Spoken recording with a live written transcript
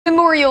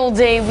Memorial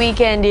Day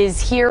weekend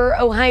is here.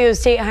 Ohio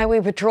State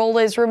Highway Patrol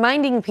is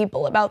reminding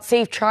people about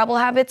safe travel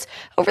habits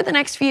over the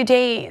next few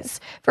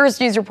days.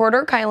 First News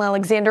reporter Kyle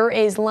Alexander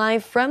is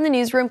live from the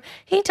newsroom.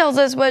 He tells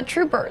us what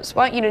troopers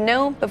want you to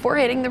know before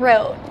hitting the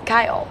road.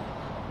 Kyle.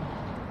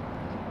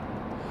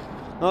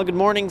 Well, good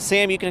morning,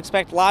 Sam. You can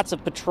expect lots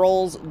of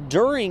patrols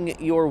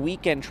during your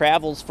weekend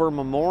travels for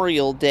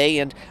Memorial Day,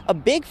 and a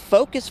big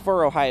focus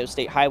for Ohio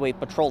State Highway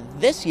Patrol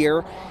this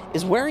year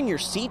is wearing your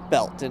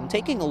seatbelt. And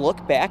taking a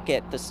look back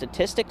at the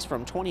statistics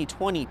from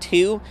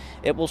 2022,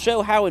 it will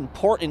show how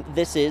important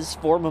this is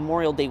for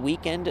Memorial Day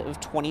weekend of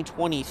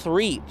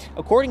 2023.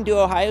 According to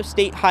Ohio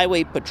State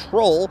Highway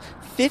Patrol,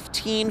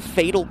 15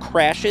 fatal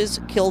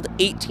crashes killed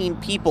 18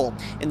 people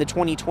in the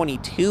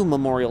 2022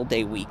 Memorial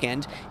Day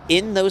weekend.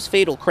 In those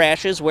fatal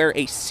crashes where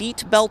a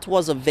seat belt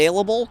was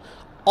available,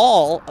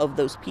 all of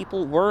those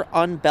people were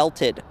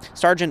unbelted.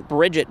 Sergeant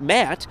Bridget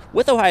Matt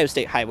with Ohio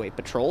State Highway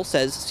Patrol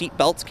says seat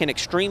belts can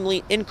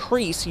extremely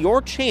increase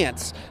your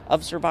chance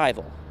of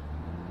survival.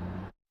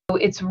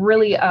 It's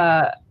really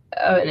an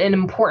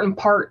important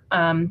part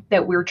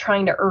that we're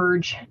trying to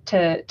urge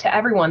to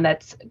everyone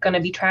that's going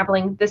to be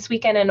traveling this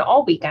weekend and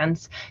all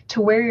weekends to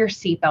wear your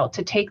seatbelt,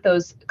 to take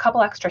those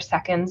couple extra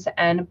seconds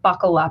and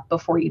buckle up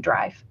before you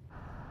drive.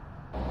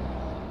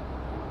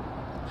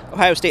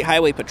 Ohio State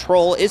Highway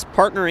Patrol is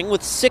partnering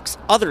with 6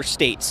 other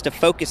states to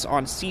focus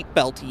on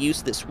seatbelt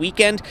use this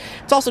weekend.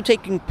 It's also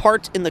taking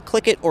part in the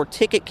Click It or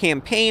Ticket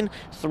campaign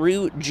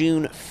through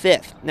June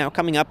 5th. Now,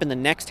 coming up in the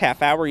next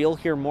half hour, you'll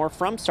hear more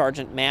from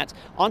Sergeant Matt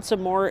on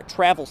some more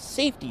travel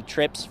safety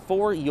trips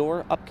for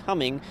your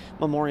upcoming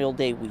Memorial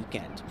Day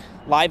weekend.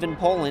 Live in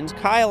Poland,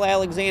 Kyle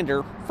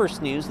Alexander,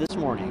 First News This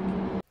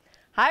Morning.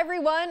 Hi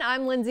everyone,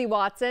 I'm Lindsay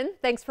Watson.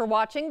 Thanks for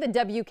watching the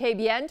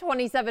WKBN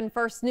 27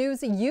 First News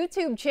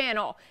YouTube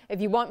channel.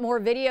 If you want more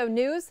video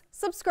news,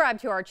 subscribe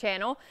to our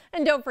channel.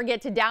 And don't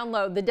forget to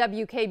download the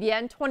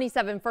WKBN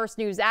 27 First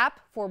News app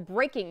for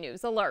breaking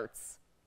news alerts.